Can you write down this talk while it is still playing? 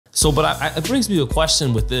So, but it brings me to a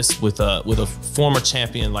question with this, with a former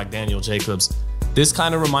champion like Daniel Jacobs. This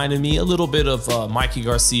kind of reminded me a little bit of Mikey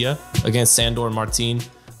Garcia against Sandor Martin.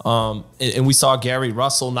 And we saw Gary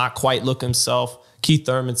Russell not quite look himself. Keith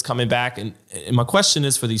Thurman's coming back. And my question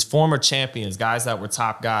is for these former champions, guys that were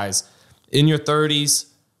top guys, in your 30s,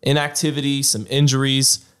 inactivity, some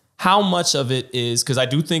injuries, how much of it is, because I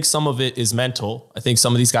do think some of it is mental. I think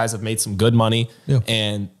some of these guys have made some good money,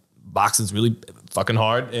 and boxing's really fucking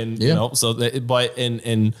hard. And, you know, so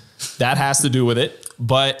and that has to do with it.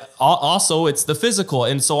 But also it's the physical.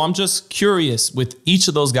 And so I'm just curious with each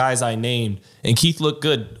of those guys I named, and Keith looked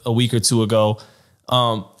good a week or two ago.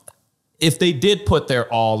 If they did put their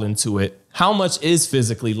all into it, how much is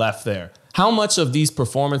physically left there? How much of these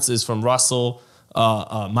performances from Russell,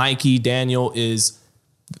 Mikey, Daniel is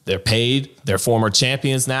they're paid, they're former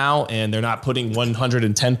champions now, and they're not putting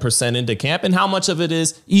 110% into camp? And how much of it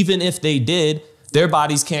is, even if they did, their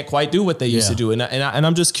bodies can't quite do what they used to do? And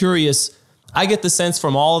I'm just curious. I get the sense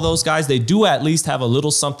from all of those guys, they do at least have a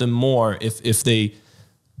little something more if they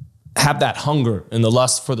have that hunger and the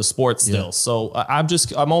lust for the sport still. So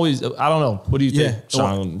I'm always, I don't know. What do you think,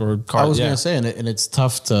 Shawn or Carl? I was going to say, and it's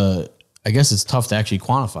tough to, I guess it's tough to actually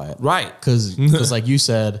quantify it. Right. Because like you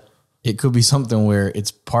said, it could be something where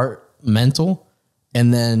it's part mental,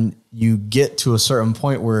 and then you get to a certain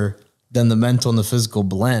point where then the mental and the physical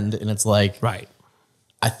blend, and it's like, right,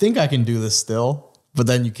 I think I can do this still, but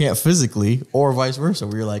then you can't physically, or vice versa,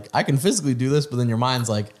 where you're like, I can physically do this, but then your mind's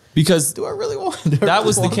like, because do I really want? That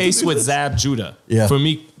was the case with Zab Judah. Yeah. For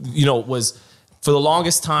me, was for the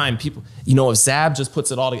longest time, people, if Zab just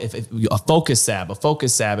puts it all together, if a focus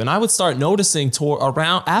Zab, and I would start noticing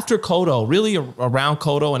around after Cotto, really around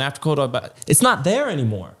Cotto and after Cotto, but it's not there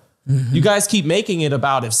anymore. Mm-hmm. You guys keep making it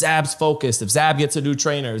about if Zab's focused, if Zab gets a new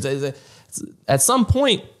trainer. At some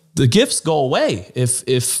point, the gifts go away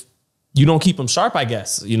if you don't keep them sharp, I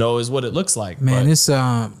guess, is what it looks like. Man,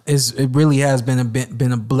 it really has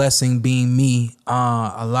been a blessing being me.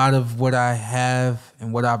 A lot of what I have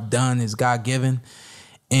and what I've done is God-given.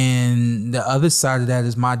 And the other side of that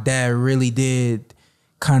is my dad really did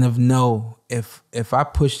kind of know if I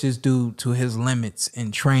push this dude to his limits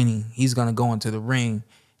in training, he's going to go into the ring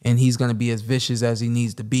and he's going to be as vicious as he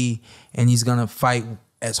needs to be, and he's going to fight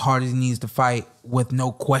as hard as he needs to fight with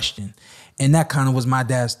no question. And that kind of was my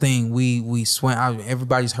dad's thing. We swam.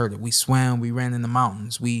 Everybody's heard it. We swam. We ran in the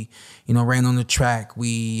mountains. We, ran on the track.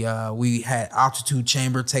 We had altitude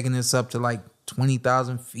chamber taking us up to like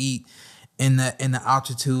 20,000 feet in the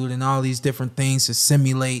altitude, and all these different things to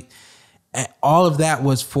simulate. And all of that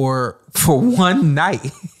was for one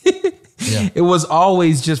night. It was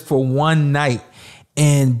always just for one night.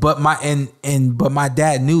 But my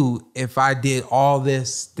dad knew if I did all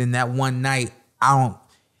this, then that one night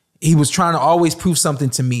he was trying to always prove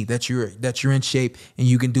something to me, that you're in shape and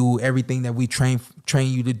you can do everything that we train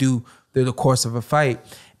you to do through the course of a fight.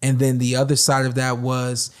 And then the other side of that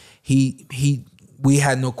was we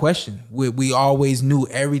had no question. We always knew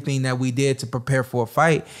everything that we did to prepare for a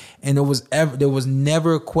fight, and there was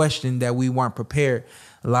never a question that we weren't prepared.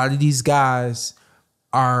 A lot of these guys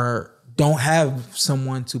don't have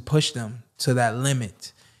someone to push them to that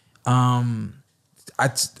limit.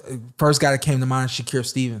 First guy that came to mind is Shakur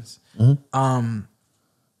Stevens. Mm-hmm.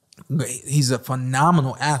 He's a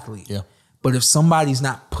phenomenal athlete. Yeah. But if somebody's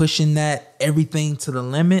not pushing that everything to the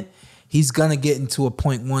limit, he's gonna get into a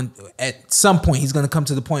point at some point he's gonna come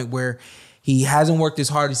to the point where he hasn't worked as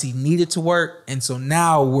hard as he needed to work. And so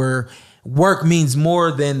now where work means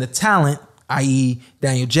more than the talent, i.e.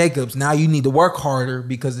 Daniel Jacobs, now you need to work harder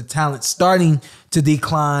because the talent's starting to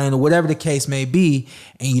decline or whatever the case may be,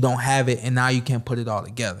 and you don't have it, and now you can't put it all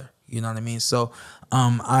together. You know what I mean? So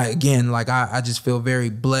I just feel very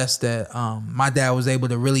blessed that my dad was able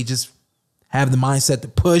to really just have the mindset to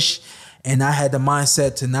push, and I had the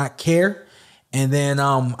mindset to not care. And then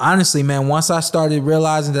honestly, man, once I started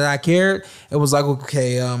realizing that I cared, it was like,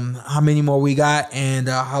 okay, how many more we got, and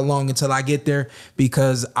how long until I get there?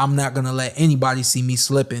 Because I'm not gonna let anybody see me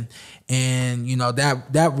slipping. And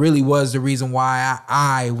that really was the reason why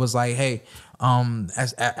I was like, hey,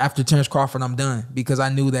 after Terrence Crawford, I'm done, because I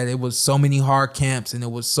knew that it was so many hard camps and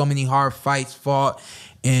it was so many hard fights fought,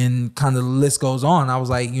 and kind of the list goes on. I was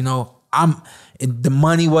like, the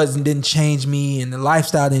money didn't change me, and the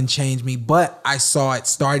lifestyle didn't change me, but I saw it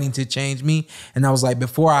starting to change me, and I was like,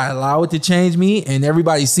 before I allow it to change me, and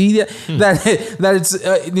everybody see that it's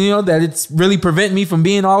that it's really preventing me from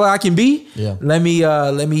being all I can be. Yeah. Let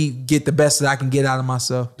me get the best that I can get out of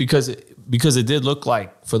myself. Because it did look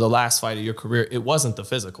like for the last fight of your career, it wasn't the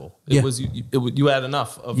physical. It was you had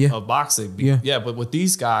enough of boxing. Yeah. But with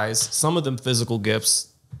these guys, some of them physical gifts,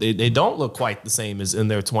 They don't look quite the same as in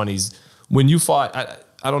their 20s. When you fought,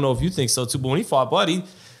 I don't know if you think so too, but when he fought Buddy,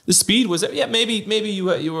 the speed was there. Yeah, maybe you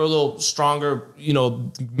were a little stronger, you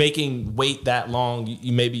know, making weight that long.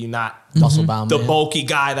 Maybe you're not muscle bound, the bulky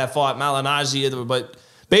guy that fought Malignaggi, but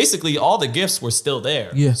basically all the gifts were still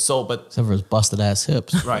there. Yeah. So, but except for his busted ass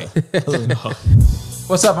hips. Right.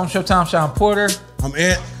 What's up? I'm Showtime Shawn Porter. I'm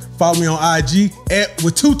Ant. Follow me on IG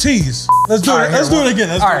with 2 T's. Let's do it. Let's do it again.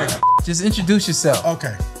 Let's do it again. Just introduce yourself.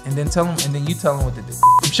 Okay. And then you tell them what to do.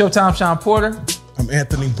 I'm Showtime Shawn Porter. I'm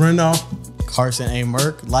Anthony Brenagh. Carson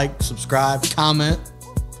Merk. Like, subscribe, comment.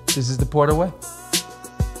 This is the Porter Way.